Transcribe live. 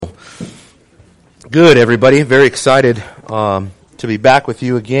Good, everybody. Very excited to be back with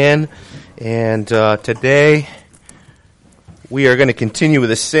you again. And today we are going to continue with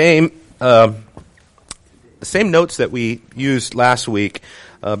the same notes that we used last week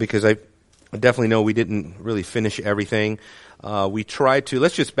because I definitely know we didn't really finish everything. We tried to,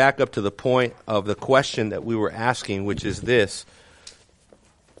 let's just back up to the point of the question that we were asking, which is this.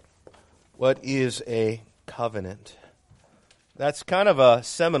 What is a covenant? That's kind of a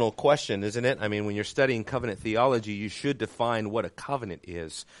seminal question, isn't it? I mean, when you're studying covenant theology, you should define what a covenant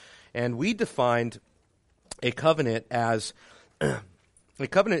is. And we defined a covenant as a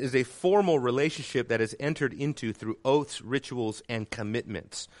covenant is a formal relationship that is entered into through oaths, rituals, and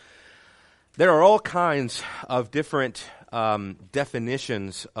commitments. There are all kinds of different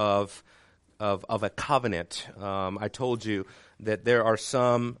definitions of a covenant. I told you that there are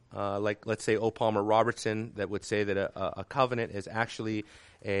some, like let's say O. Palmer Robertson, that would say that a covenant is actually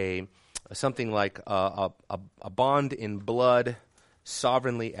something like a bond in blood,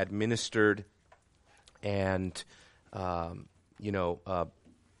 sovereignly administered, and a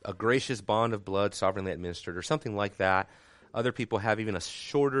gracious bond of blood, sovereignly administered, or something like that. Other people have even a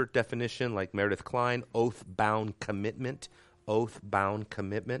shorter definition, like Meredith Kline, oath-bound commitment. Oath-bound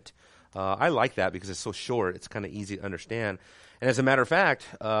commitment. I like that because it's so short. It's kind of easy to understand. And as a matter of fact,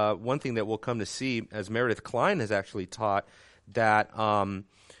 one thing that we'll come to see, as Meredith Kline has actually taught, that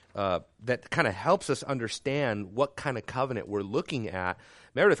that kind of helps us understand what kind of covenant we're looking at.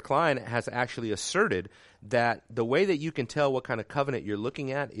 Meredith Kline has actually asserted that the way that you can tell what kind of covenant you're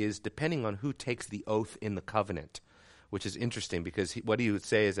looking at is depending on who takes the oath in the covenant, which is interesting because what he would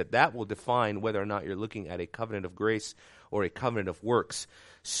say is that will define whether or not you're looking at a covenant of grace or a covenant of works.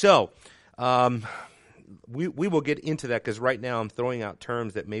 So we will get into that because right now I'm throwing out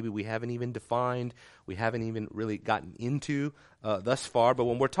terms that maybe we haven't even defined, we haven't even really gotten into thus far. But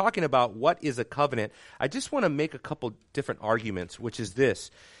when we're talking about what is a covenant, I just want to make a couple different arguments, which is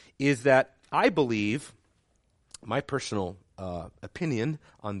this, is that I believe, my personal opinion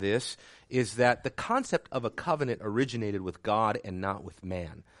on this, is that the concept of a covenant originated with God and not with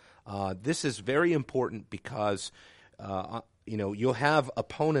man. This is very important because you'll have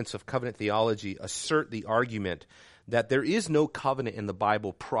opponents of covenant theology assert the argument that there is no covenant in the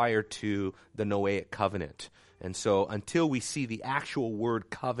Bible prior to the Noahic covenant. And so until we see the actual word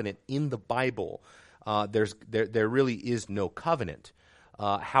covenant in the Bible, there really is no covenant.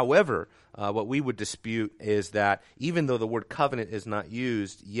 However, what we would dispute is that even though the word covenant is not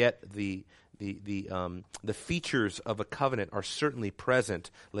used, yet the features of a covenant are certainly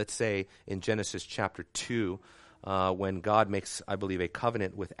present, let's say in Genesis chapter 2, when God makes, I believe, a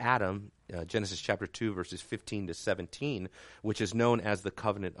covenant with Adam, Genesis chapter 2, verses 15 to 17, which is known as the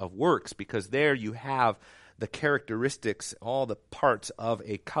covenant of works, because there you have the characteristics, all the parts of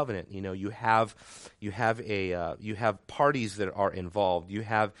a covenant. You have parties that are involved. You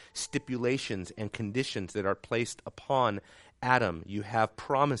have stipulations and conditions that are placed upon Adam. You have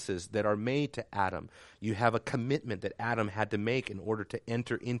promises that are made to Adam. You have a commitment that Adam had to make in order to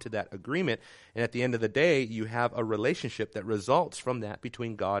enter into that agreement. And at the end of the day, you have a relationship that results from that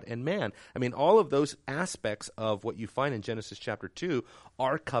between God and man. I mean, all of those aspects of what you find in Genesis chapter 2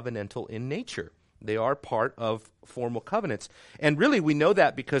 are covenantal in nature. They are part of formal covenants. And really, we know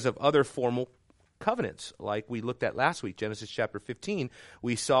that because of other formal covenants, like we looked at last week, Genesis chapter 15.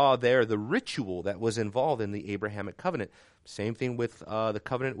 We saw there the ritual that was involved in the Abrahamic covenant. Same thing with the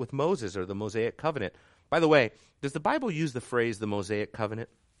covenant with Moses, or the Mosaic covenant. By the way, does the Bible use the phrase the Mosaic covenant?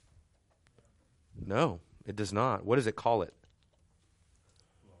 No, it does not. What does it call it?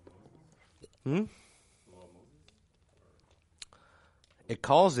 It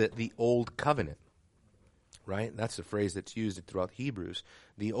calls it the Old Covenant. Right? That's the phrase that's used throughout Hebrews.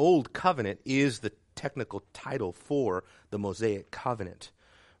 The Old Covenant is the technical title for the Mosaic Covenant,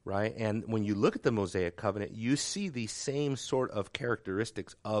 right? And when you look at the Mosaic Covenant, you see the same sort of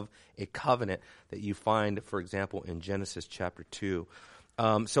characteristics of a covenant that you find, for example, in Genesis chapter 2.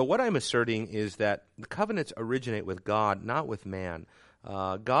 So what I'm asserting is that the covenants originate with God, not with man.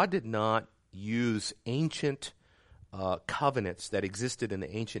 God did not use ancient covenants that existed in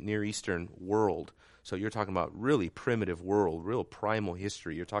the ancient Near Eastern world. So you're talking about really primitive world, real primal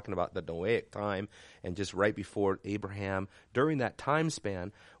history. You're talking about the Noahic time and just right before Abraham. During that time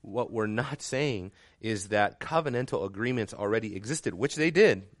span, what we're not saying is that covenantal agreements already existed, which they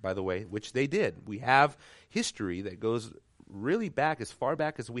did, by the way, which they did. We have history that goes really back, as far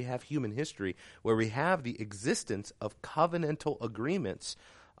back as we have human history, where we have the existence of covenantal agreements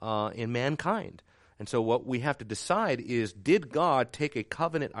in mankind. And so what we have to decide is, did God take a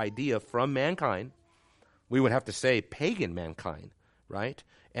covenant idea from mankind? We would have to say pagan mankind, right?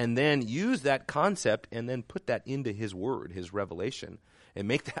 And then use that concept and then put that into his word, his revelation, and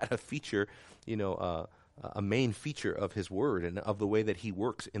make that a feature, a main feature of his word and of the way that he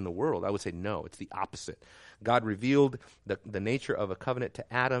works in the world. I would say no, it's the opposite. God revealed the nature of a covenant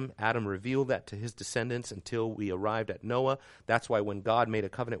to Adam. Adam revealed that to his descendants until we arrived at Noah. That's why when God made a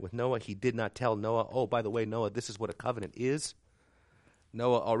covenant with Noah, he did not tell Noah, oh, by the way, Noah, this is what a covenant is.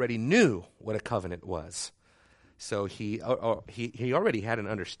 Noah already knew what a covenant was. So he already had an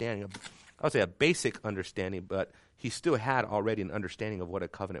understanding of, I would say a basic understanding, but he still had already an understanding of what a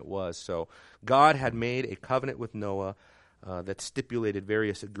covenant was. So God had made a covenant with Noah that stipulated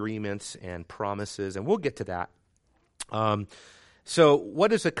various agreements and promises, and we'll get to that. So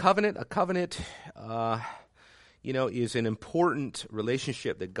what is a covenant? A covenant, is an important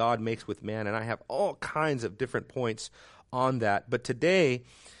relationship that God makes with man, and I have all kinds of different points on that. But today,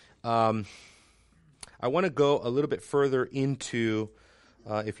 I want to go a little bit further into,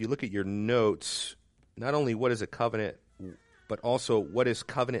 if you look at your notes, not only what is a covenant, but also what is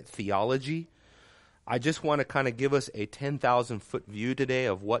covenant theology. I just want to kind of give us a 10,000-foot view today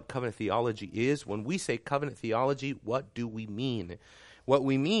of what covenant theology is. When we say covenant theology, what do we mean? What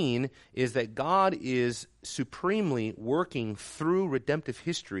we mean is that God is supremely working through redemptive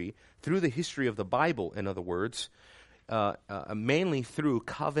history, through the history of the Bible, in other words, mainly through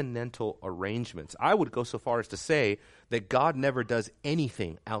covenantal arrangements. I would go so far as to say that God never does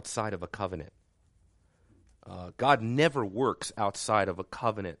anything outside of a covenant. God never works outside of a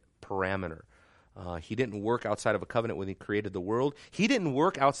covenant parameter. He didn't work outside of a covenant when he created the world. He didn't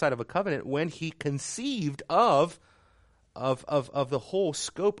work outside of a covenant when he conceived of the whole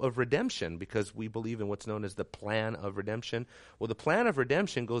scope of redemption, because we believe in what's known as the plan of redemption. Well, the plan of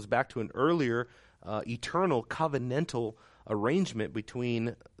redemption goes back to an earlier eternal covenantal arrangement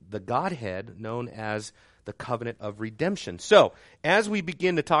between the Godhead known as the covenant of redemption. So, as we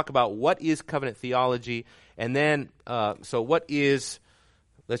begin to talk about what is covenant theology, and then, let's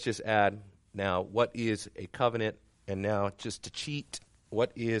just add now, what is a covenant, and now, just to cheat,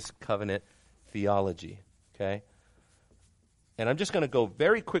 what is covenant theology, okay? And I'm just going to go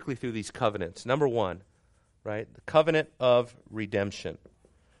very quickly through these covenants. Number one, right, the covenant of redemption.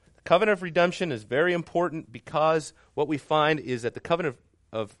 The covenant of redemption is very important because what we find is that the covenant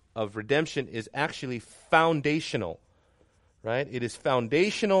of redemption is actually foundational, right? It is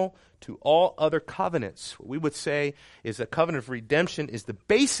foundational to all other covenants. What we would say is the covenant of redemption is the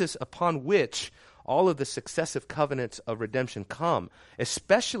basis upon which all of the successive covenants of redemption come,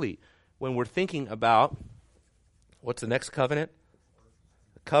 especially when we're thinking about, what's the next covenant?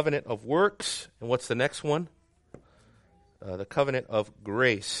 The covenant of works. And what's the next one? The covenant of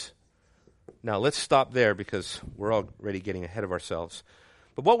grace. Now, let's stop there because we're already getting ahead of ourselves.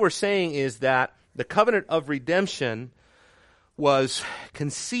 But what we're saying is that the covenant of redemption was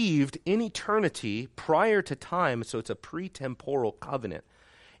conceived in eternity prior to time, so it's a pretemporal covenant.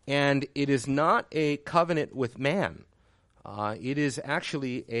 And it is not a covenant with man. It is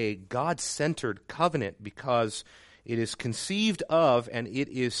actually a God-centered covenant because it is conceived of and it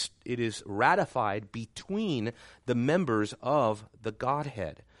is ratified between the members of the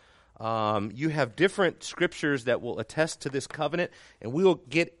Godhead. You have different scriptures that will attest to this covenant, and we'll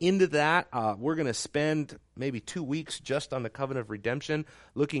get into that. We're going to spend maybe 2 weeks just on the covenant of redemption,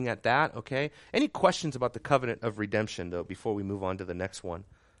 looking at that, okay? Any questions about the covenant of redemption, though, before we move on to the next one?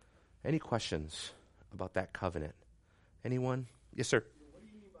 Any questions about that covenant? Anyone? Yes, sir? What do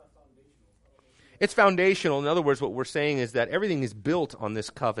you mean by foundational? It's foundational. In other words, what we're saying is that everything is built on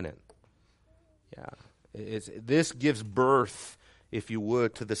this covenant. Yeah. This gives birth, if you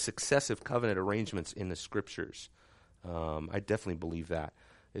would, to the successive covenant arrangements in the Scriptures. I definitely believe that.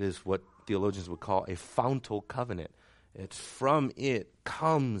 It is what theologians would call a fountal covenant. It's from it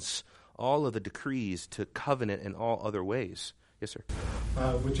comes all of the decrees to covenant in all other ways. Yes, sir.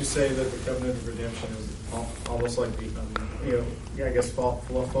 Would you say that the covenant of redemption is almost like the,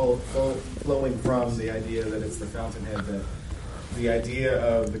 flowing from the idea that it's the fountainhead, that the idea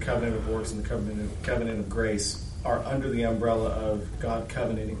of the covenant of works and the covenant of grace are under the umbrella of God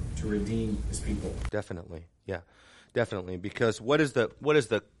covenanting to redeem His people? Definitely, yeah, definitely. Because what is the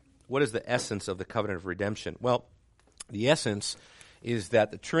essence of the covenant of redemption? Well, the essence is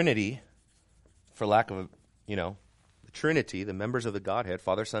that the Trinity, for lack of the Trinity, the members of the Godhead,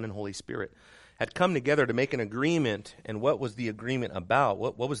 Father, Son, and Holy Spirit, had come together to make an agreement. And what was the agreement about?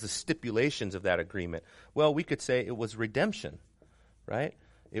 What was the stipulations of that agreement? Well, we could say it was redemption, right?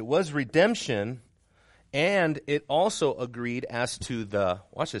 It was redemption, and it also agreed as to the,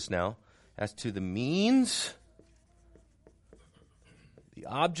 watch this now, as to the means, the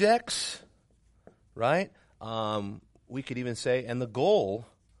objects, right? we could even say, and the goal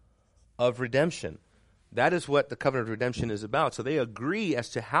of redemption. That is what the covenant of redemption is about. So they agree as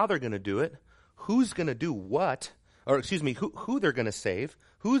to how they're going to do it, who's going to do what, or excuse me, who they're going to save,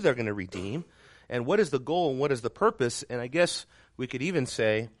 who they're going to redeem, and what is the goal and what is the purpose. And I guess we could even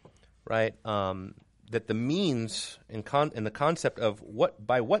say, right, that the means and the concept of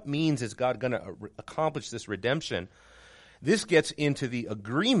by what means is God going to accomplish this redemption, this gets into the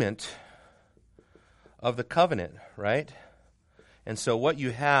agreement of the covenant, right? And so what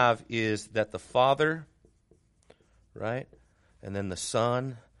you have is that the Father, right, and then the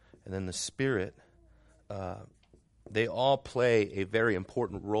Son, and then the Spirit, they all play a very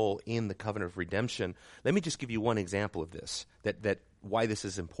important role in the covenant of redemption. Let me just give you one example of this, that why this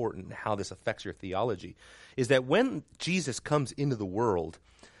is important and how this affects your theology, is that when Jesus comes into the world,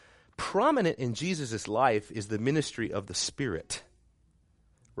 prominent in Jesus' life is the ministry of the Spirit,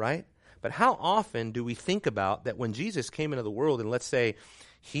 right? But how often do we think about that when Jesus came into the world, and let's say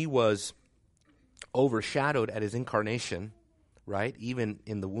he was overshadowed at his incarnation, right, even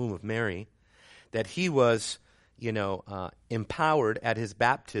in the womb of Mary, that he was, empowered at his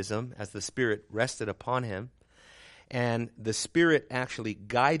baptism as the Spirit rested upon him, and the Spirit actually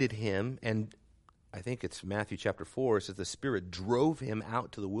guided him, and I think it's Matthew chapter 4, it says the Spirit drove him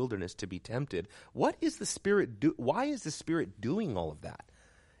out to the wilderness to be tempted. What is the Spirit why is the Spirit doing all of that?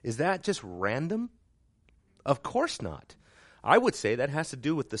 Is that just random? Of course not. I would say that has to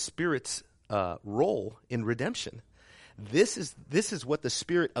do with the Spirit's role in redemption. This is what the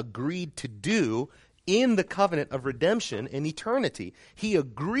Spirit agreed to do in the covenant of redemption in eternity. He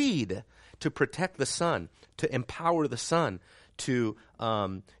agreed to protect the Son, to empower the Son, to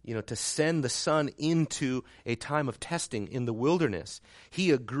send the Son into a time of testing in the wilderness.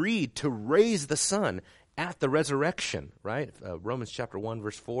 He agreed to raise the Son at the resurrection, right? Romans chapter 1,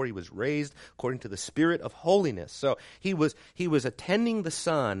 verse 4, he was raised according to the Spirit of holiness. So he was attending the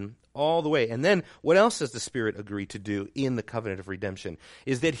Son all the way. And then what else does the Spirit agree to do in the covenant of redemption?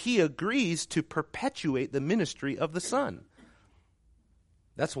 Is that he agrees to perpetuate the ministry of the Son.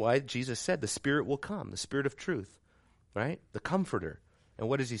 That's why Jesus said the Spirit will come, the Spirit of truth, right? The Comforter. And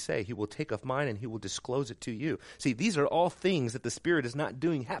what does he say? He will take of mine and he will disclose it to you. See, these are all things that the Spirit is not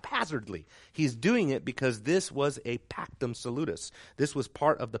doing haphazardly. He's doing it because this was a pactum salutis. This was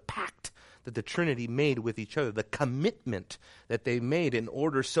part of the pact that the Trinity made with each other, the commitment that they made in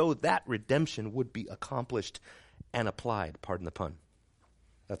order so that redemption would be accomplished and applied. Pardon the pun.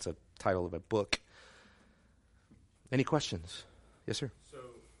 That's a title of a book. Any questions? Yes, sir? So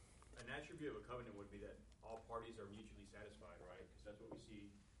an attribute of a covenant would be that all parties are mutually satisfied, right? Because that's what we see in...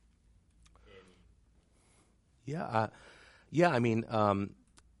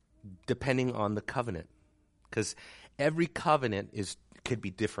 Depending on the covenant. Because every covenant could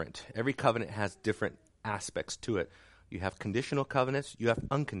be different. Every covenant has different aspects to it. You have conditional covenants, you have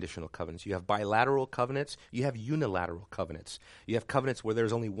unconditional covenants. You have bilateral covenants, you have unilateral covenants. You have covenants where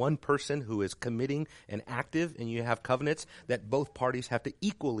there's only one person who is committing and active, and you have covenants that both parties have to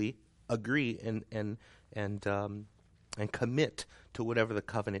equally agree and commit to whatever the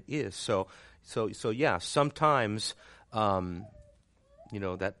covenant is. So yeah, sometimes that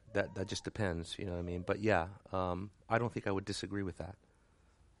just depends, you know what I mean? But yeah, I don't think I would disagree with that.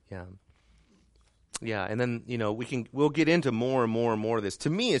 Yeah, and then, we'll get into more and more and more of this. To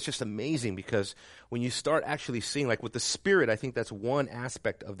me, it's just amazing because when you start actually seeing, like with the Spirit, I think that's one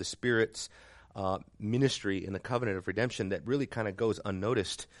aspect of the Spirit's ministry in the covenant of redemption that really kind of goes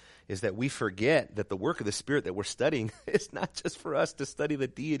unnoticed, is that we forget that the work of the Spirit that we're studying is not just for us to study the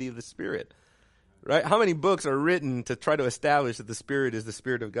deity of the Spirit. Right? How many books are written to try to establish that the Spirit is the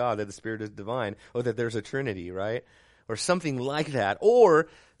Spirit of God, that the Spirit is divine, or that there's a Trinity, right? Or something like that. Or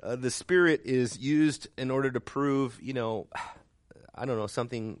the Spirit is used in order to prove,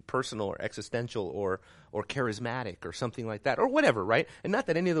 something personal or existential or charismatic or something like that, or whatever, right? And not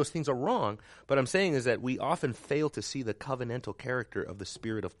that any of those things are wrong, but I'm saying is that we often fail to see the covenantal character of the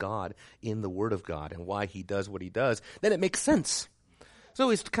Spirit of God in the Word of God and why he does what he does. Then it makes sense. So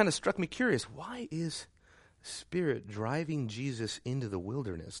it's kind of struck me curious, why is the Spirit driving Jesus into the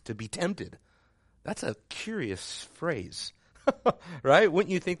wilderness to be tempted? That's a curious phrase, right?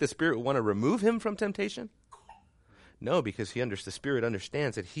 Wouldn't you think the Spirit would want to remove him from temptation? No, because the Spirit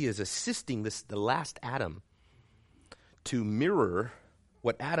understands that he is assisting the last Adam to mirror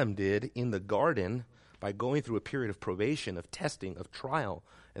what Adam did in the garden by going through a period of probation, of testing, of trial.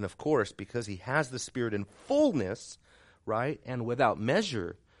 And of course, because he has the Spirit in fullness, right, and without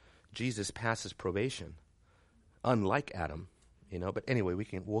measure, Jesus passes probation, unlike Adam, But anyway,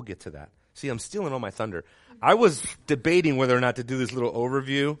 we'll get to that. See, I'm stealing all my thunder. I was debating whether or not to do this little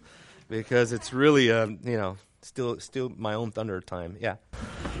overview because it's really, Still my own thunder time. Yeah.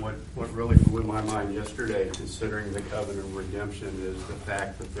 What really blew my mind yesterday, considering the covenant of redemption, is the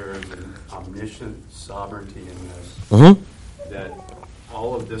fact that there is an omniscient sovereignty in this. Mm-hmm. That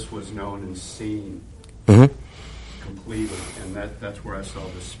all of this was known and seen Mm-hmm. completely, and that's where I saw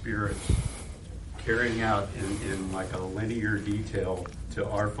the Spirit carrying out in like a linear detail to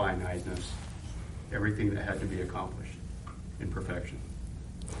our finiteness everything that had to be accomplished in perfection.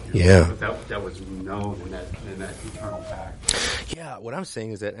 Yeah. But that was known in that eternal fact. Yeah, what I'm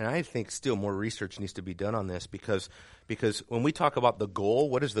saying is that, and I think still more research needs to be done on this because when we talk about the goal,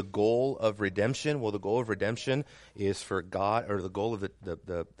 what is the goal of redemption? Well, the goal of redemption is for God, or the goal of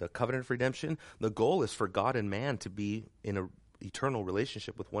the covenant of redemption, the goal is for God and man to be in an eternal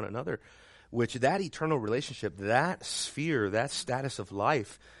relationship with one another, which that eternal relationship, that sphere, that status of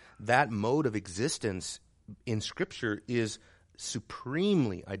life, that mode of existence in Scripture is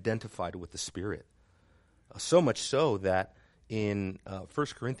supremely identified with the Spirit. So much so that in 1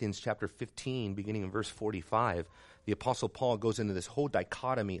 Corinthians chapter 15, beginning in verse 45, the Apostle Paul goes into this whole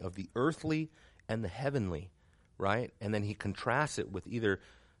dichotomy of the earthly and the heavenly, right? And then he contrasts it with either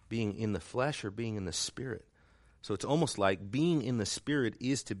being in the flesh or being in the Spirit. So it's almost like being in the Spirit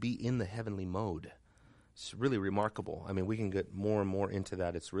is to be in the heavenly mode. It's really remarkable. I mean, we can get more and more into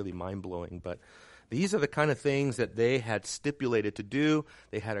that. It's really mind-blowing, but these are the kind of things that they had stipulated to do,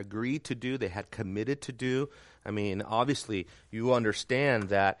 they had agreed to do, they had committed to do. I mean, obviously, you understand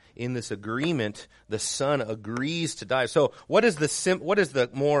that in this agreement, the Son agrees to die. So what is the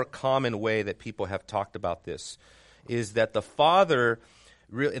more common way that people have talked about this? Is that the Father,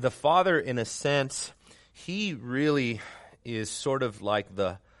 in a sense, he really is sort of like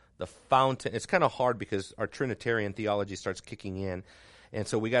the fountain. It's kind of hard because our Trinitarian theology starts kicking in. And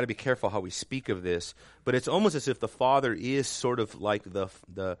so we got to be careful how we speak of this, but it's almost as if the Father is sort of like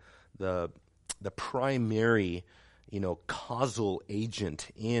the primary, causal agent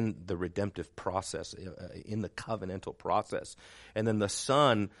in the redemptive process, in the covenantal process, and then the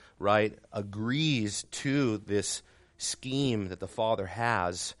Son, right, agrees to this scheme that the Father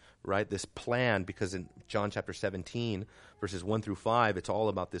has, right, this plan, because in John chapter 17, verses 1 through 5, it's all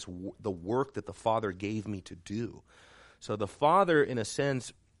about the work that the Father gave me to do. So the Father, in a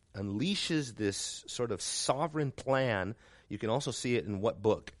sense, unleashes this sort of sovereign plan. You can also see it in what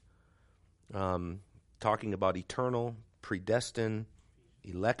book? Talking about eternal, predestined,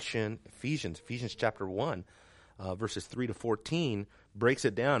 election. Ephesians chapter 1, verses 3 to 14, breaks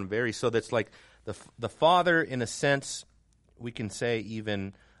it down very, so that's like the Father, in a sense, we can say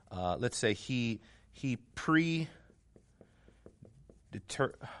even, let's say he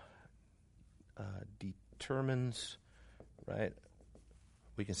determines, right?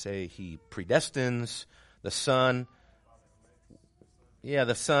 We can say he predestines the Son. Yeah,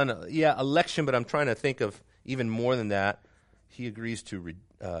 the Son. Yeah, election. But I'm trying to think of even more than that. He agrees to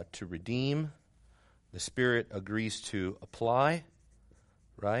redeem. The Spirit agrees to apply.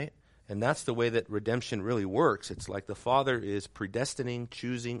 Right, and that's the way that redemption really works. It's like the Father is predestining,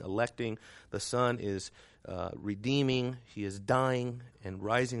 choosing, electing. The Son is redeeming. He is dying and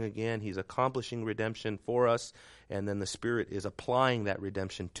rising again. He's accomplishing redemption for us. And then the Spirit is applying that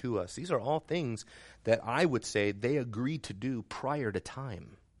redemption to us. These are all things that I would say they agreed to do prior to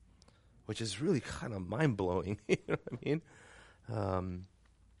time, which is really kind of mind-blowing. You know what I mean?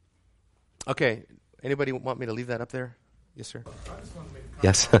 Okay, anybody want me to leave that up there? Yes, sir. I just want to make a comment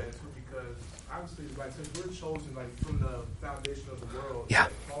Yes. on that too, because obviously, like, since we're chosen, like, from the foundation of the world, Yeah.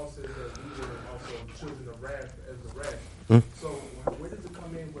 Paul says that we were also children of wrath as the wrath. Mm. So where does it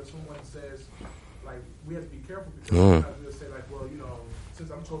come in where someone says, like, we have to be careful because sometimes we'll say, like, well, since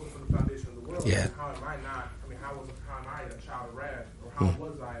I'm chosen from the foundation of the world, Yeah. how am I not? I mean, how am I a child of wrath, or how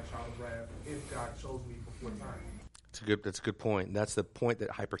was I a child of wrath if God chose me before time? That's a good point. That's the point that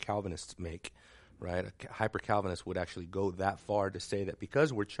hyper-Calvinists make. Right, a hyper-Calvinist would actually go that far to say that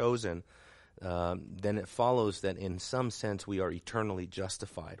because we're chosen, then it follows that in some sense we are eternally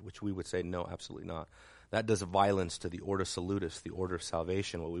justified, which we would say, no, absolutely not. That does violence to the order salutis, the order of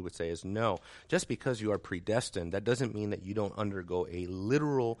salvation. What we would say is, no, just because you are predestined, that doesn't mean that you don't undergo a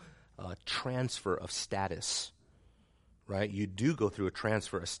literal transfer of status. Right, you do go through a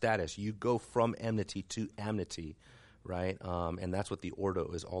transfer of status. You go from enmity to amity. Right, and that's what the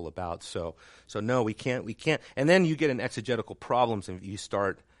ordo is all about. So no, we can't. And then you get in exegetical problems, and you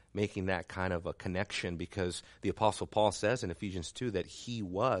start making that kind of a connection, because the Apostle Paul says in Ephesians 2 that he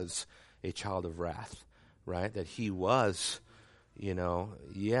was a child of wrath, right? That he was,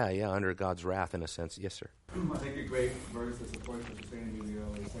 under God's wrath in a sense. Yes, sir. I think a great verse that supports what you're saying really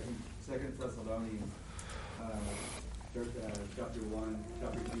earlier, Second Thessalonians, chapter 1,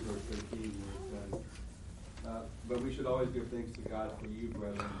 chapter 2, verse 13, where it says, But we should always give thanks to God for you,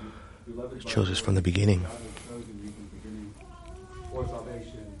 brethren. Beloved, Chose us from the beginning. God has chosen you from the beginning for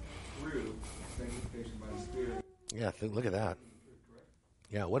salvation through sanctification by the Spirit. Yeah, look at that.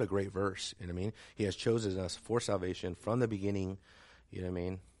 Yeah, what a great verse. You know what I mean? He has chosen us for salvation from the beginning. You know what I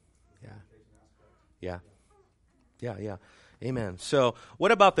mean? Yeah. Yeah. Amen. So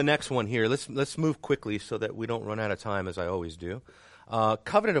what about the next one here? Let's move quickly so that we don't run out of time, as I always do.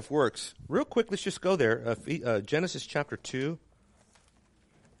 Covenant of works. Real quick, let's just go there. Genesis chapter 2.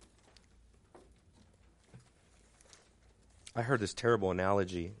 I heard this terrible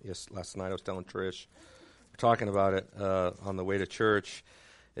analogy last night. I was telling Trish. We're talking about it on the way to church.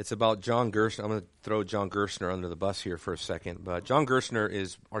 It's about John Gerstner. I'm going to throw John Gerstner under the bus here for a second. But John Gerstner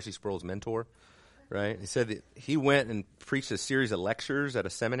is R.C. Sproul's mentor, right? He said that he went and preached a series of lectures at a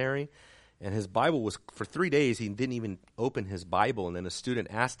seminary, and his Bible was, for 3 days, he didn't even open his Bible. And then a student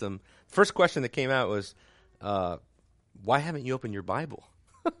asked him, first question that came out was, why haven't you opened your Bible?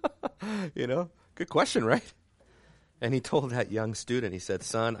 Good question, right? And he told that young student, he said,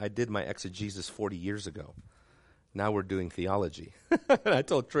 son, I did my exegesis 40 years ago. Now we're doing theology. And I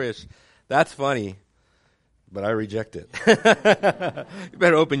told Trish, that's funny, but I reject it. You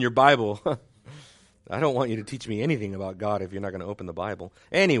better open your Bible. I don't want you to teach me anything about God if you're not going to open the Bible.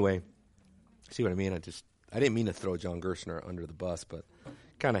 Anyway, see what I mean? I didn't mean to throw John Gerstner under the bus, but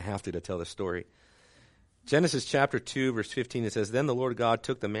kind of have to tell the story. Genesis chapter 2, verse 15, it says, then the Lord God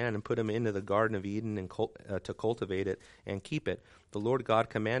took the man and put him into the Garden of Eden and to cultivate it and keep it. The Lord God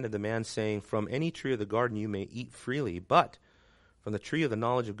commanded the man, saying, from any tree of the garden you may eat freely, but from the tree of the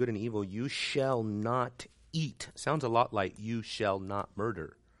knowledge of good and evil you shall not eat. Sounds a lot like you shall not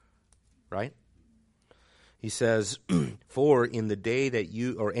murder, right? He says, for in the day that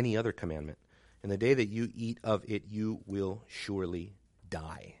you, or any other commandment, in the day that you eat of it, you will surely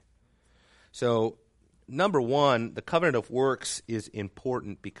die. So, number one, the covenant of works is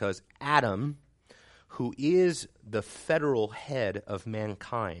important because Adam, who is the federal head of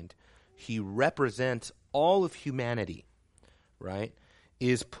mankind, he represents all of humanity, right,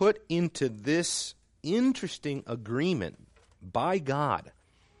 is put into this interesting agreement by God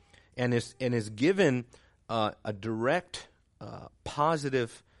and is given a direct,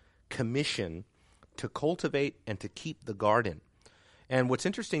 positive commission to cultivate and to keep the garden. And what's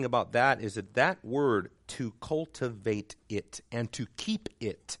interesting about that is that word, to cultivate it and to keep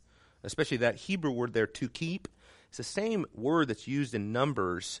it, especially that Hebrew word there, to keep, it's the same word that's used in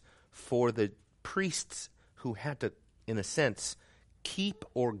Numbers for the priests who had to, in a sense, keep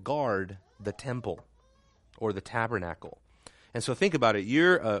or guard the temple or the tabernacle. And so think about it.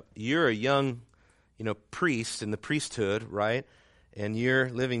 You're a young, priest in the priesthood, right? And you're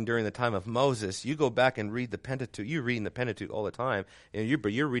living during the time of Moses. You go back and read the Pentateuch. You're reading the Pentateuch all the time,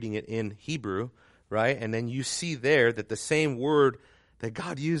 but you're reading it in Hebrew, right? And then you see there that the same word that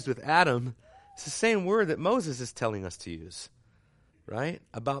God used with Adam is the same word that Moses is telling us to use, right?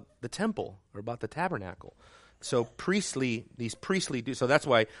 About the temple or about the tabernacle. So these priestly duties. So that's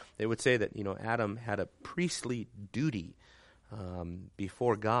why they would say that Adam had a priestly duty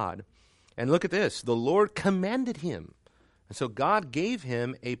before God. And look at this: the Lord commanded him. And so God gave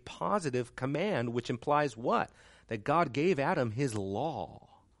him a positive command, which implies what? That God gave Adam his law,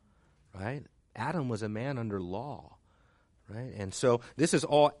 right? Adam was a man under law, right? And so this is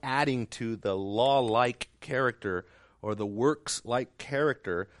all adding to the law-like character or the works-like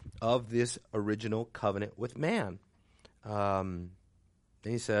character of this original covenant with man. Then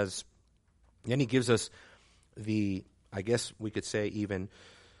he says, then he gives us I guess we could say even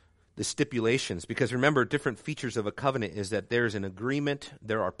the stipulations, because remember, different features of a covenant is that there's an agreement,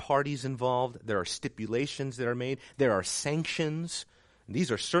 there are parties involved, there are stipulations that are made, there are sanctions. And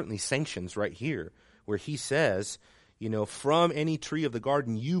these are certainly sanctions right here, where he says, from any tree of the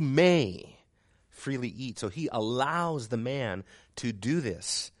garden you may freely eat. So he allows the man to do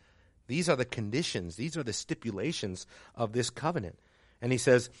this. These are the conditions, these are the stipulations of this covenant. And he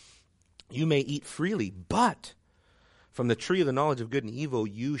says, you may eat freely, but from the tree of the knowledge of good and evil,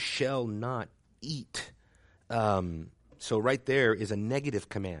 you shall not eat. So right there is a negative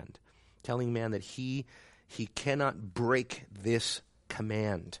command, telling man that he cannot break this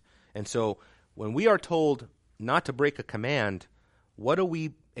command. And so when we are told not to break a command, what are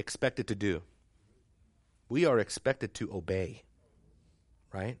we expected to do? We are expected to obey,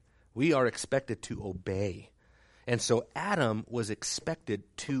 right? We are expected to obey. And so Adam was expected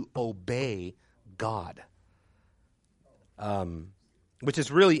to obey God. Which is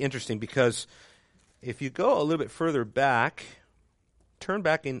really interesting because if you go a little bit further back, turn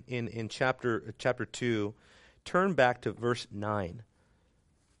back in chapter 2, turn back to verse 9.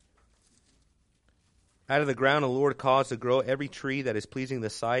 Out of the ground the Lord caused to grow every tree that is pleasing in the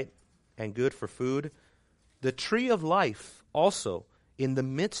sight and good for food. The tree of life also in the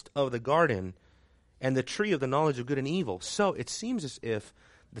midst of the garden, and the tree of the knowledge of good and evil. So it seems as if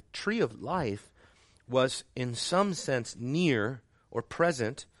the tree of life was in some sense near or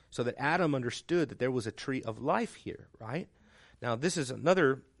present, so that Adam understood that there was a tree of life here, right? Now this is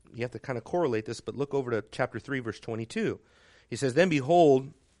another, you have to kind of correlate this, but look over to chapter 3, verse 22. He says, then the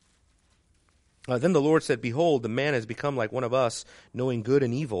Lord said, behold, the man has become like one of us, knowing good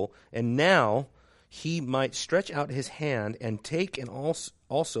and evil, and now he might stretch out his hand and take and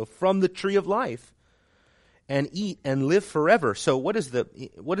also from the tree of life and eat and live forever. So what is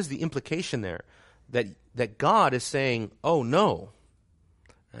the implication there? That God is saying, oh no,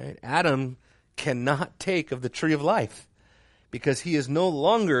 right? Adam cannot take of the tree of life because he is no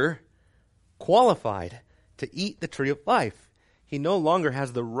longer qualified to eat the tree of life. He no longer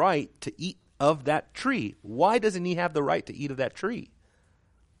has the right to eat of that tree. Why doesn't he have the right to eat of that tree?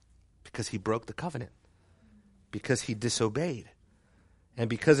 Because he broke the covenant. Because he disobeyed. And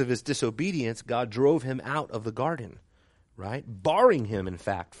because of his disobedience, God drove him out of the garden, right? Barring him, in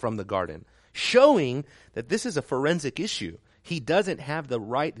fact, from the garden. Showing that this is a forensic issue. He doesn't have the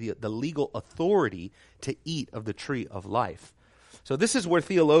right, the legal authority to eat of the tree of life. So this is where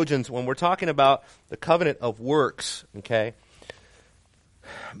theologians, when we're talking about the covenant of works, okay,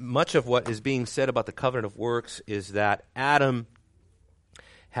 much of what is being said about the covenant of works is that Adam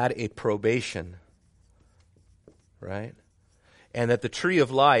had a probation, right? And that the tree of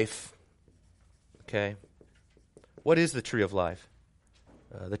life, okay, what is the tree of life?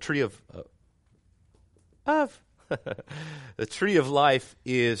 The tree of the tree of life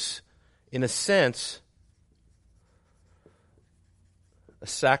is, in a sense, a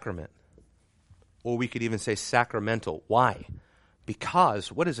sacrament. Or we could even say sacramental. Why?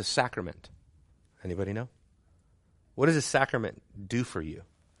 Because what is a sacrament? Anybody know? What does a sacrament do for you?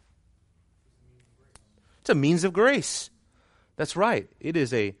 It's a means of grace. That's right. It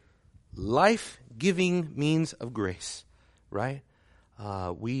is a life-giving means of grace, right?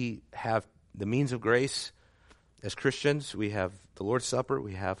 We have the means of grace as Christians. We have the Lord's Supper.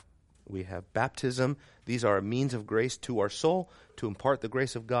 We have baptism. These are a means of grace to our soul to impart the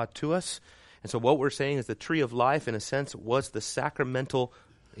grace of God to us. And so what we're saying is the tree of life, in a sense, was the sacramental,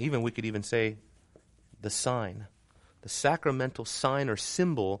 even we could even say the sign, the sacramental sign or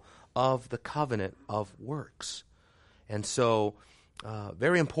symbol of the covenant of works. And so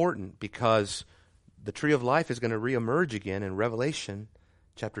very important, because the tree of life is going to reemerge again in Revelation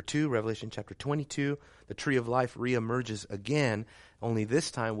chapter 2, Revelation chapter 22. The tree of life reemerges again, only this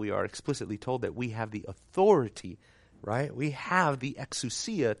time we are explicitly told that we have the authority, right? We have the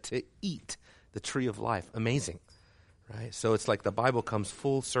exousia to eat the tree of life. Amazing, right? So it's like the Bible comes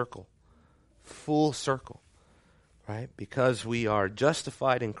full circle, right? Because we are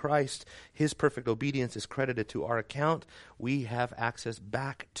justified in Christ, his perfect obedience is credited to our account. We have access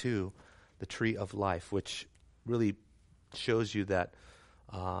back to the tree of life, which really shows you that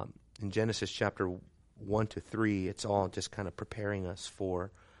in Genesis chapter 1 to 3, it's all just kind of preparing us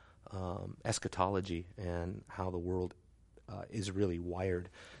for eschatology and how the world is really wired.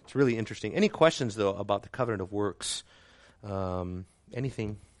 It's really interesting. Any questions, though, about the covenant of works?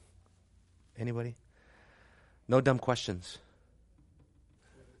 Anything? Anybody? No dumb questions.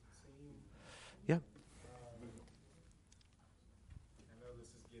 Yeah. I know this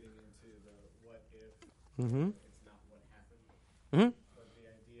is getting into the what if. Mm-hmm. It's not what happened. Mm-hmm. But the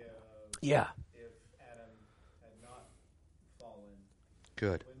idea of Yeah. if Adam had not fallen,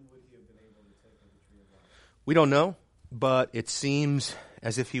 Good. when would he have been able to take of the tree of life? We don't know, but it seems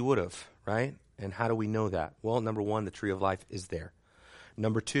as if he would have, right? And how do we know that? Well, number one, the tree of life is there.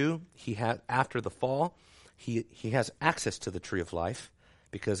 Number two, he had, after the fall, he has access to the tree of life,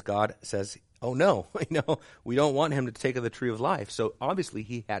 because God says, oh no, we don't want him to take of the tree of life. So obviously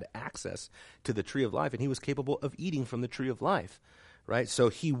he had access to the tree of life, and he was capable of eating from the tree of life, right? So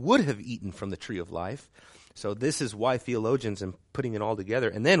he would have eaten from the tree of life. So this is why theologians, and putting it all together,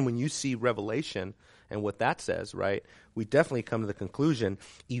 and then when you see Revelation and what that says, right, we definitely come to the conclusion,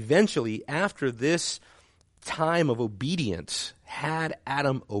 eventually after this time of obedience, had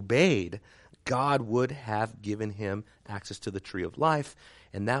Adam obeyed, God would have given him access to the tree of life,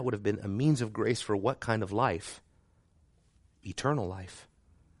 and that would have been a means of grace for what kind of life? Eternal life.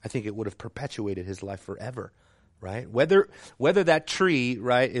 I think it would have perpetuated his life forever, right? Whether that tree,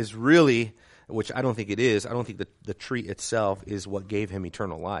 right, is really, which I don't think it is, I don't think the tree itself is what gave him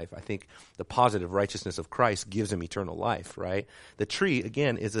eternal life. I think the positive righteousness of Christ gives him eternal life, right? The tree,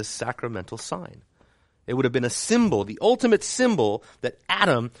 again, is a sacramental sign. It would have been a symbol, the ultimate symbol that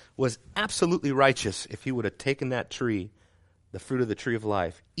Adam was absolutely righteous if he would have taken that tree, the fruit of the tree of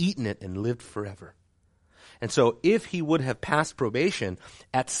life, eaten it, and lived forever. And so if he would have passed probation,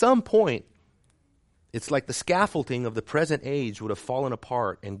 at some point, it's like the scaffolding of the present age would have fallen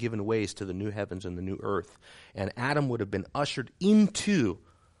apart and given ways to the new heavens and the new earth. And Adam would have been ushered into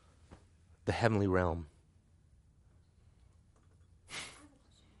the heavenly realm.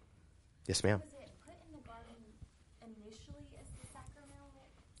 Yes, ma'am. Was it put in the garden initially as the sacramental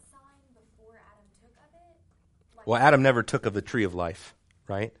sign before Adam took of it? Like, Well, Adam never took of the tree of life,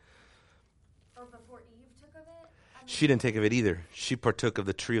 right? or before Eve took of it? I mean, She didn't take of it either. She partook of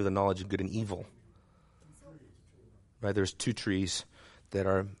the tree of the knowledge of good and evil. Right? There's two trees that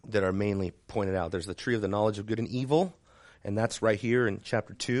are mainly pointed out. There's the tree of the knowledge of good and evil, and that's right here in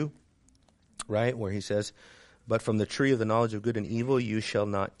chapter 2, right, where he says, "But from the tree of the knowledge of good and evil you shall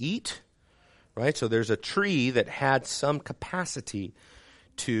not eat." Right? So there's a tree that had some capacity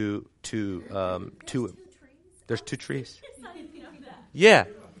to there's two trees. Yeah.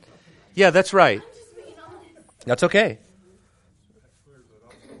 Yeah, that's right. That's okay.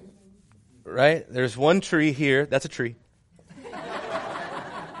 Right? There's one tree here. That's a tree.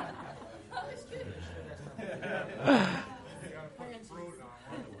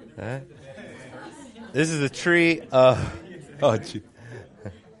 This is the tree of... Oh, gee.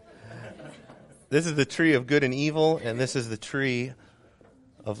 This is the tree of good and evil, and this is the tree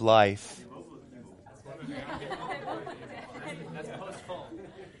of life.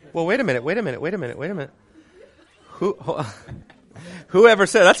 Well, wait a minute. Whoever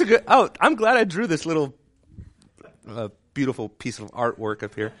said that's a good? Oh, I'm glad I drew this little beautiful piece of artwork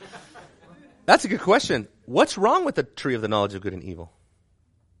up here. That's a good question. What's wrong with the tree of the knowledge of good and evil?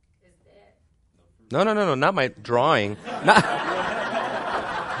 No, not my drawing.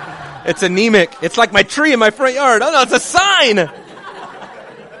 It's anemic. It's like my tree in my front yard. Oh no, it's a sign. Nothing.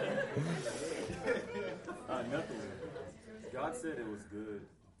 God said it was good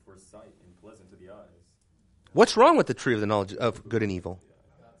for sight and pleasant to the eyes. What's wrong with the tree of the knowledge of good and evil?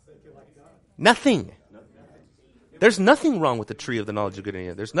 Nothing. There's nothing wrong with the tree of the knowledge of good and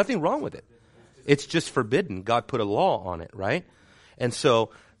evil. There's nothing wrong with it. It's just forbidden. God put a law on it, right? And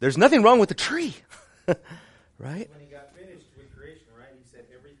so there's nothing wrong with the tree, right? When he got finished with creation, right, he said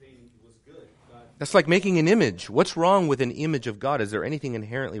everything was good. God, That's like making an image. What's wrong with an image of God? Is there anything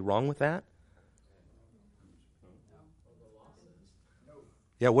inherently wrong with that?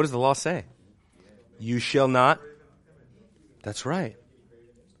 Yeah, what does the law say? You shall not. That's right.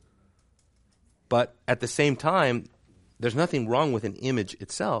 But at the same time, there's nothing wrong with an image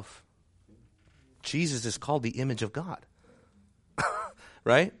itself. Jesus is called the image of God.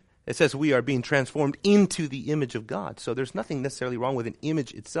 Right? It says we are being transformed into the image of God. So there's nothing necessarily wrong with an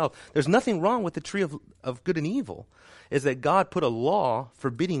image itself. There's nothing wrong with the tree of good and evil. Is that God put a law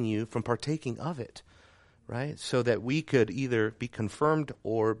forbidding you from partaking of it. Right? So that we could either be confirmed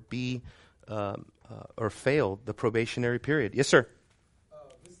or be or fail the probationary period. Yes, sir.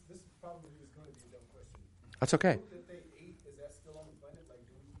 This probably is going to be a dumb question. That's okay. Fruit that they ate, is that still on the planet? Like,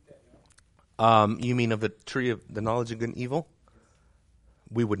 do we eat that now? You mean of the tree of the knowledge of good and evil?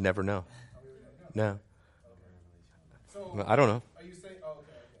 We would never know. No. So, I don't know. are you saying,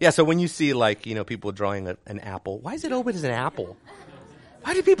 okay. Yeah, so when you see, like, people drawing an apple, why is it open as an apple?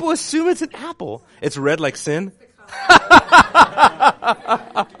 Why do people assume it's an apple? It's red like sin?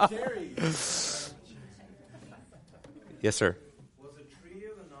 Yes, sir. Was the tree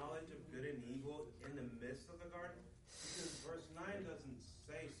of the knowledge of good and evil in the midst of the garden? Because verse 9 doesn't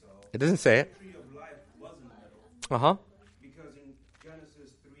say so. It doesn't say it. The tree of life was in the middle. Uh-huh. Because in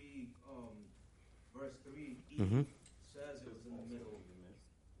Genesis 3, verse 3, Eve Mhm. says it was in the middle.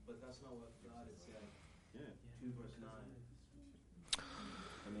 But that's not what God had said. Yeah. 2 verse 9.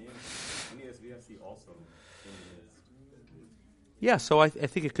 And the NESV also. In the midst. Yeah, so I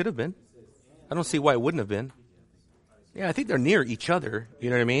think it could have been. I don't see why it wouldn't have been. Yeah, I think they're near each other. You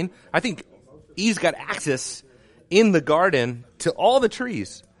know what I mean? I think Eve's got access in the garden to all the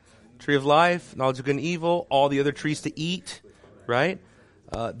trees. Tree of life, knowledge of good and evil, all the other trees to eat, right?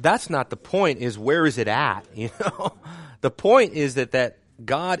 That's not the point, is where is it at? The point is that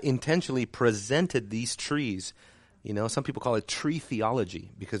God intentionally presented these trees. Some people call it tree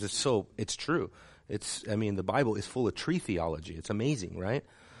theology because it's true. The Bible is full of tree theology. It's amazing, right?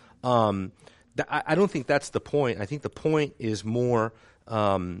 I don't think that's the point. I think the point is more,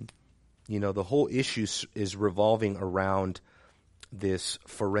 the whole issue is revolving around this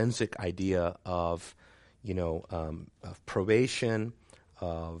forensic idea of probation,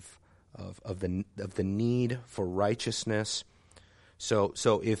 of the need for righteousness. So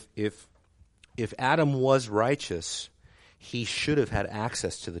if if Adam was righteous, he should have had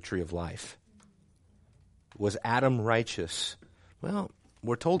access to the tree of life. Was Adam righteous? Well,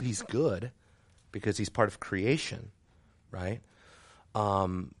 we're told he's good because he's part of creation, right?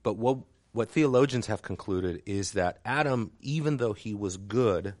 But what theologians have concluded is that Adam, even though he was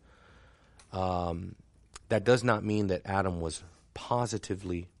good, that does not mean that Adam was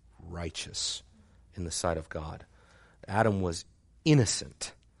positively righteous in the sight of God. Adam was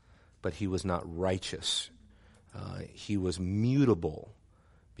innocent, but he was not righteous. He was mutable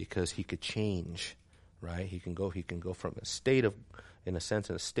because he could change, right? He can go from a state of, in a sense,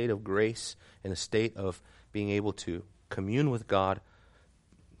 in a state of grace, in a state of being able to commune with God,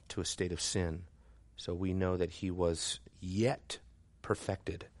 to a state of sin. So we know that he was yet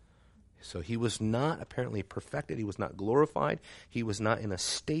perfected. So he was not apparently perfected. He was not glorified. He was not in a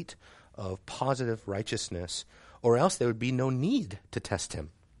state of positive righteousness, or else there would be no need to test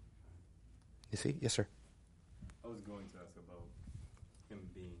him. You see? Yes, sir. I was going to ask about him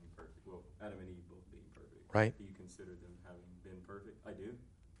being perfect. Well, Adam and Eve both being perfect. Right. Do you consider them having been perfect? I do.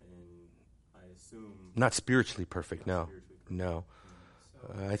 And I assume... Not spiritually perfect, no. Spiritually perfect. No.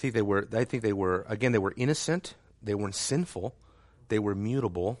 I think they were, again, they were innocent. They weren't sinful. They were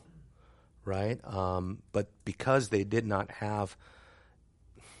mutable, right? But because they did not have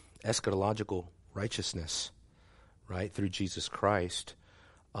eschatological righteousness, right, through Jesus Christ,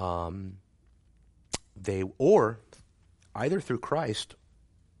 they, or either through Christ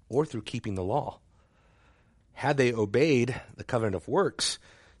or through keeping the law, had they obeyed the covenant of works.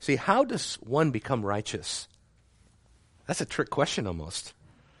 See, how does one become righteous? That's a trick question almost.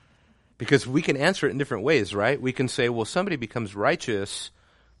 Because we can answer it in different ways, right? We can say, well, somebody becomes righteous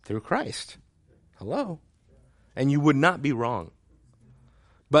through Christ. Hello? And you would not be wrong.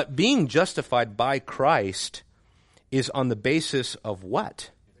 But being justified by Christ is on the basis of what?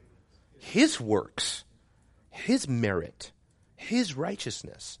 His works, his merit, his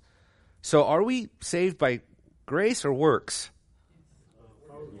righteousness. So are we saved by grace or works?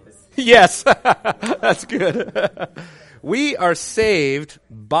 Yes. That's good. We are saved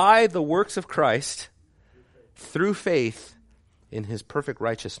by the works of Christ through faith in his perfect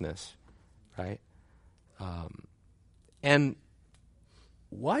righteousness, right? And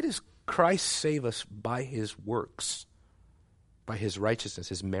why does Christ save us by his works, by his righteousness,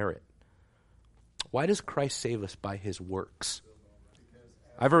 his merit? Why does Christ save us by his works?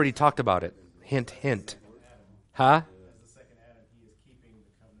 I've already talked about it. Hint, hint. Huh?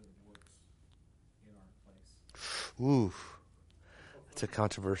 Ooh, that's a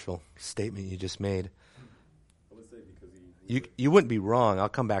controversial statement you just made. I would say because You wouldn't be wrong. I'll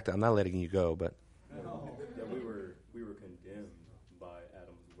come back to. I'm not letting you go, but that we were condemned by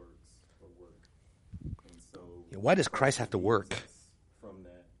Adam's works or work, and so why does Christ have to work? From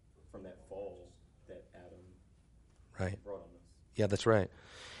that fall that Adam Right. brought on us. Yeah, that's right.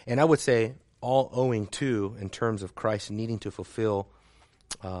 And I would say all owing to, in terms of Christ needing to fulfill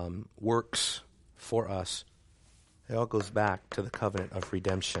works for us. It all goes back to the covenant of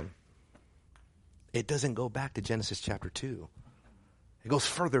redemption. It doesn't go back to Genesis chapter 2. It goes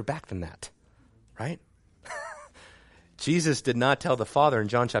further back than that, right? Jesus did not tell the Father in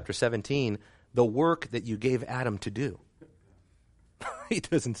John chapter 17, the work that you gave Adam to do. He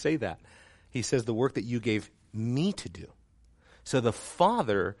doesn't say that. He says the work that you gave me to do. So the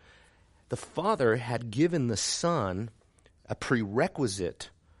Father had given the Son a prerequisite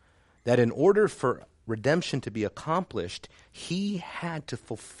that in order for redemption to be accomplished, he had to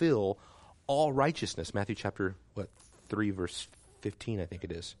fulfill all righteousness. Matthew chapter 3 verse 15, I think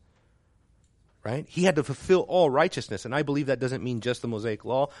it is. Right? He had to fulfill all righteousness, and I believe that doesn't mean just the Mosaic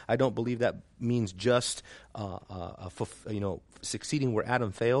law. I don't believe that means just succeeding where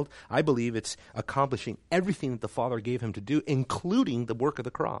Adam failed. I believe it's accomplishing everything that the Father gave him to do, including the work of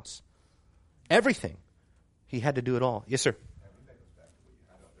the cross. Everything. He had to do it all. Yes, sir.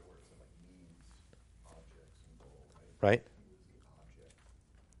 Right?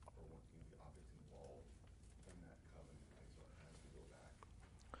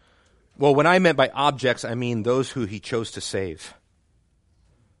 Well, when I meant by objects, I mean those who he chose to save.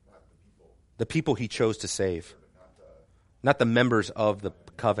 The people he chose to save. Not the members of the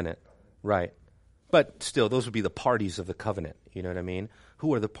covenant. Right. But still, those would be the parties of the covenant. You know what I mean?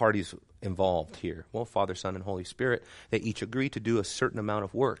 Who are the parties involved here? Well, Father, Son, and Holy Spirit. They each agree to do a certain amount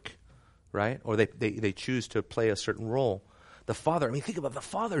of work. Right? Or they choose to play a certain role. The Father, I mean, think about the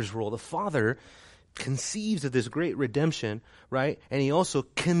Father's role. The Father conceives of this great redemption, right? And he also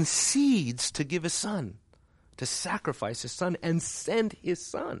concedes to give his Son, to sacrifice his Son and send his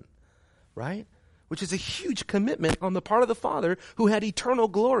Son, right? Which is a huge commitment on the part of the Father who had eternal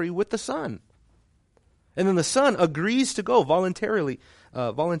glory with the Son. And then the Son agrees to go voluntarily,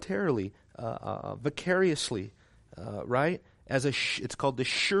 vicariously, right? It's called the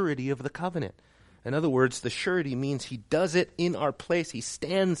surety of the covenant. In other words, the surety means he does it in our place. He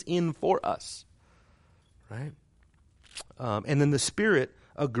stands in for us, right? And then the Spirit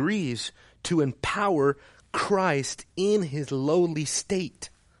agrees to empower Christ in his lowly state,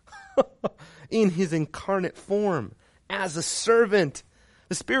 in his incarnate form, as a servant.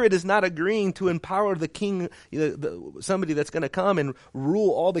 The Spirit is not agreeing to empower the king, somebody that's going to come and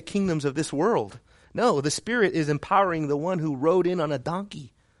rule all the kingdoms of this world. No, the Spirit is empowering the one who rode in on a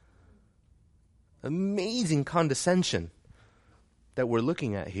donkey. Amazing condescension that we're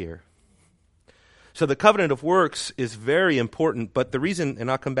looking at here. So the covenant of works is very important, but the reason,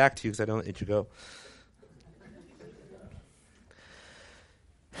 and I'll come back to you because I don't let you go.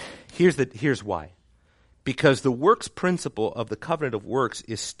 Here's why. Because the works principle of the covenant of works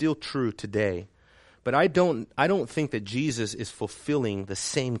is still true today. But I don't think that Jesus is fulfilling the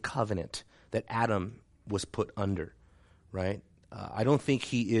same covenant that Adam was put under, right? I don't think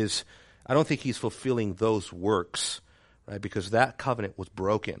he's fulfilling those works, right? Because that covenant was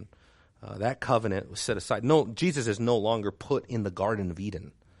broken. That covenant was set aside. No, Jesus is no longer put in the Garden of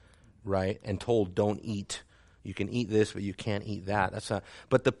Eden, right? And told, don't eat. You can eat this, but you can't eat that.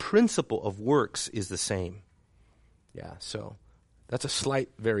 But the principle of works is the same. Yeah, so that's a slight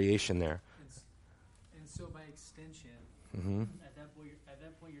variation there. And so by extension, at that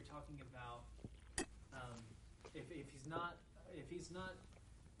point you're talking about if he's not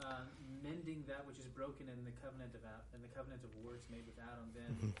mending that which is broken in the covenant of works made with Adam,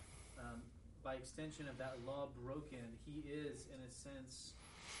 then by extension of that law broken, he is in a sense,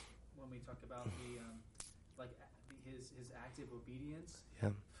 when we talk about his active obedience,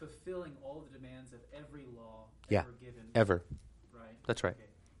 fulfilling all the demands of every law ever given. Ever. Right. That's right.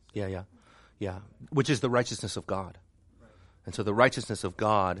 Okay. Yeah. Which is the righteousness of God. Right. And so the righteousness of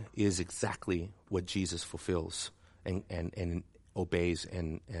God is exactly what Jesus fulfills and obeys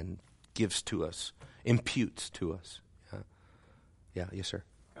and gives to us, imputes to us. Yeah, yes, sir.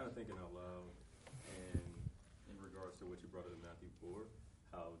 Kind of thinking out loud, and in regards to what you brought up in Matthew 4,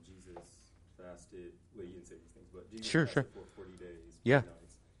 how Jesus fasted. Well, you didn't say these things, but Jesus fasted for 40 days, 40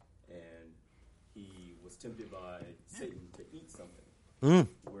 nights, and he was tempted by Satan to eat something,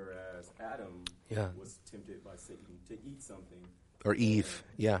 whereas Adam was tempted by Satan to eat something, or Eve,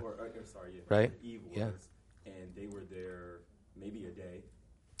 right? Eve was, and they were there maybe a day,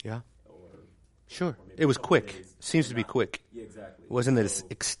 Sure. It was quick. Days, seems to be quick. Yeah, exactly. It wasn't this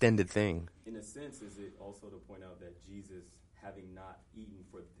extended thing. In a sense, is it also to point out that Jesus, having not eaten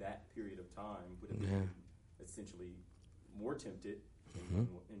for that period of time, would have been essentially more tempted in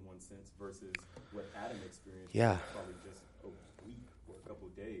one sense versus what Adam experienced. Yeah. Probably just a week or a couple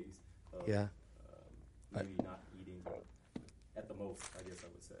of days of maybe not eating at the most, I guess I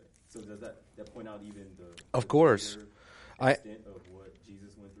would say. So does that point out even the of course extent of what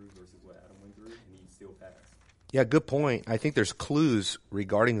Jesus went through versus what Adam went through, and he still passed? Yeah, good point. I think there's clues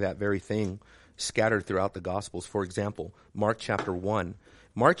regarding that very thing scattered throughout the Gospels. For example, Mark chapter 1.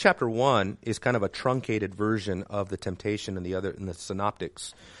 Mark chapter 1 is kind of a truncated version of the temptation in the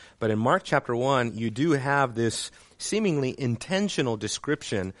synoptics. But in Mark chapter 1, you do have this seemingly intentional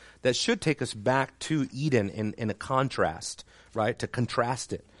description that should take us back to Eden in a contrast, right? To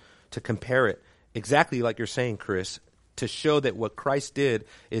contrast it, to compare it. Exactly like you're saying, Chris, to show that what Christ did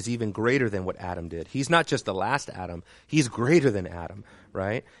is even greater than what Adam did. He's not just the last Adam. He's greater than Adam,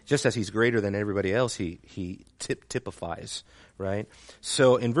 right? Just as he's greater than everybody else, he typifies, right?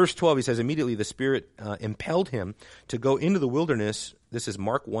 So in verse 12, he says, immediately the Spirit impelled him to go into the wilderness. This is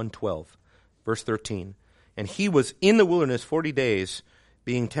Mark 1:12, verse 13. And he was in the wilderness 40 days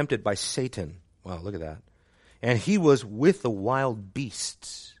being tempted by Satan. Wow, look at that. And he was with the wild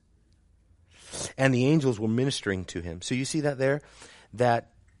beasts. And the angels were ministering to him. So you see that there? That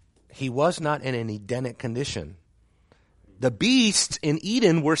he was not in an Edenic condition. The beasts in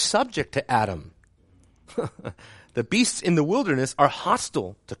Eden were subject to Adam. The beasts in the wilderness are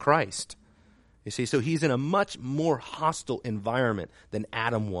hostile to Christ. You see, so he's in a much more hostile environment than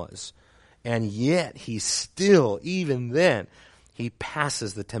Adam was. And yet he still, even then, he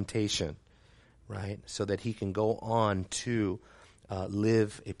passes the temptation, right? So that he can go on to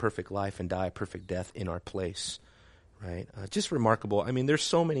live a perfect life and die a perfect death in our place, right? Just remarkable. I mean, there's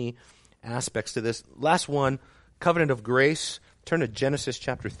so many aspects to this. Last one, covenant of grace. Turn to Genesis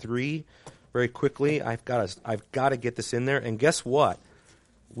chapter 3 very quickly. I've got to get this in there. And guess what?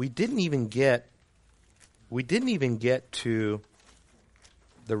 We didn't even get to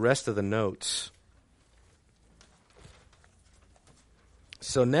the rest of the notes.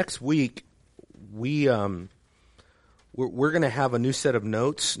 So next week we're going to have a new set of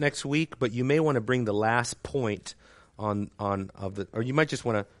notes next week, but you may want to bring the last point or you might just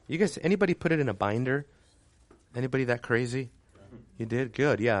want to. You guys, anybody put it in a binder? Anybody that crazy? You did?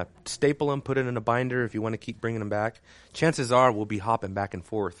 Good, yeah. Staple them, put it in a binder if you want to keep bringing them back. Chances are we'll be hopping back and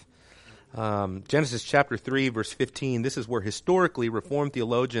forth. Genesis chapter 3, verse 15, this is where historically Reformed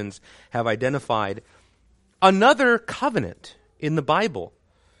theologians have identified another covenant in the Bible.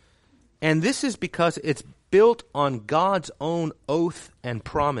 And this is because it's built on God's own oath and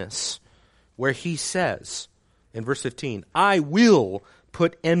promise, where he says in verse 15, I will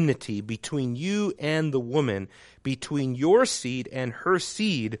put enmity between you and the woman, between your seed and her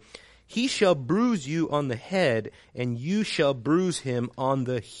seed. He shall bruise you on the head, and you shall bruise him on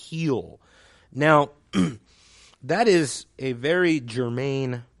the heel. Now, that is a very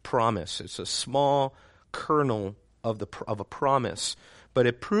germane promise. It's a small kernel of a promise, but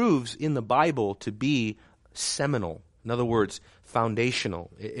it proves in the Bible to be seminal. In other words,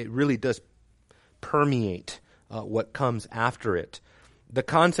 foundational. It really does permeate what comes after it. The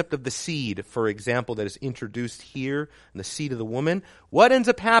concept of the seed, for example, that is introduced here, and the seed of the woman, what ends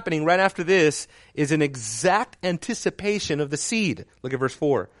up happening right after this is an exact anticipation of the seed. Look at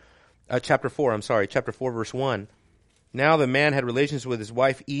chapter 4, verse 1. Now the man had relations with his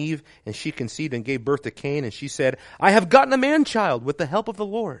wife Eve, and she conceived and gave birth to Cain, and she said, I have gotten a man-child with the help of the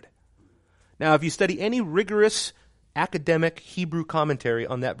Lord. Now, if you study any rigorous academic Hebrew commentary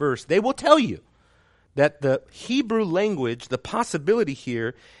on that verse, they will tell you that the Hebrew language, the possibility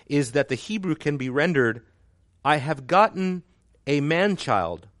here is that the Hebrew can be rendered, I have gotten a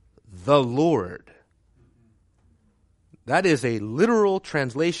man-child, the Lord. That is a literal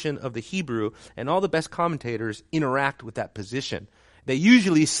translation of the Hebrew, and all the best commentators interact with that position. They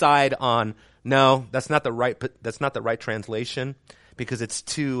usually side on, no, that's not the right translation, because it's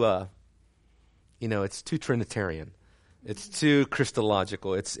too, it's too Trinitarian. It's too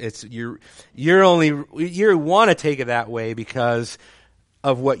Christological. You want to take it that way because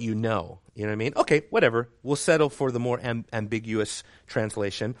of what you know. You know what I mean? Okay, whatever. We'll settle for the more ambiguous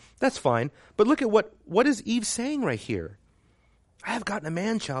translation. That's fine. But look at what is Eve saying right here? I have gotten a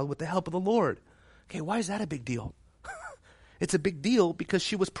man-child with the help of the Lord. Okay, why is that a big deal? It's a big deal because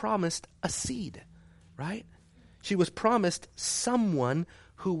she was promised a seed, right? She was promised someone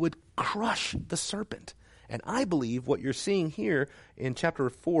who would crush the serpent. And I believe what you're seeing here in chapter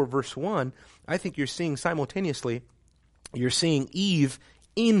 4, verse 1, I think you're seeing simultaneously, you're seeing Eve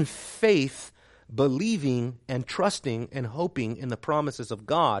in faith, believing and trusting and hoping in the promises of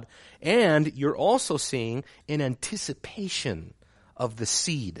God. And you're also seeing an anticipation of the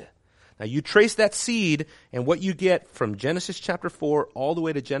seed. Now you trace that seed, and what you get from Genesis chapter 4 all the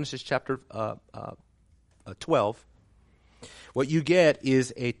way to Genesis chapter 12, what you get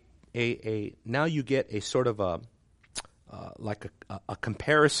is now you get a sort of a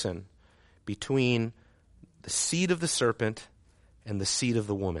comparison between the seed of the serpent and the seed of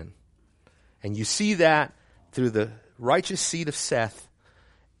the woman. And you see that through the righteous seed of Seth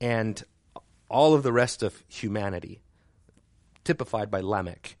and all of the rest of humanity, typified by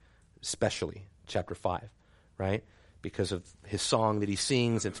Lamech, especially, chapter 5, right? Because of his song that he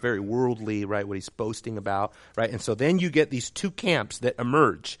sings, it's very worldly, right, what he's boasting about, right? And so then you get these two camps that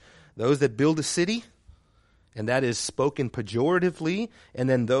emerge. Those that build a city, and that is spoken pejoratively, and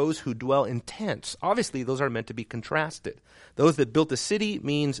then those who dwell in tents. Obviously, those are meant to be contrasted. Those that built a city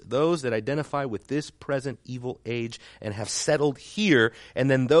means those that identify with this present evil age and have settled here, and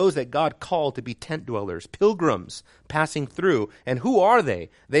then those that God called to be tent dwellers, pilgrims passing through. And who are they?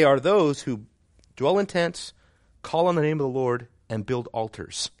 They are those who dwell in tents, call on the name of the Lord, and build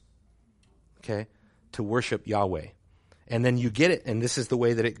altars, okay, to worship Yahweh. And then you get it, and this is the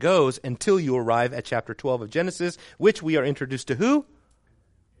way that it goes until you arrive at chapter 12 of Genesis, which we are introduced to who?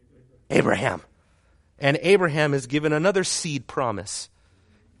 Abraham. And Abraham is given another seed promise.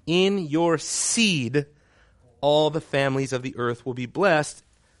 In your seed, all the families of the earth will be blessed.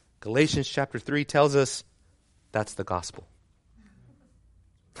 Galatians chapter 3 tells us that's the gospel.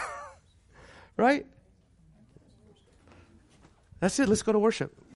 Right? That's it. Let's go to worship.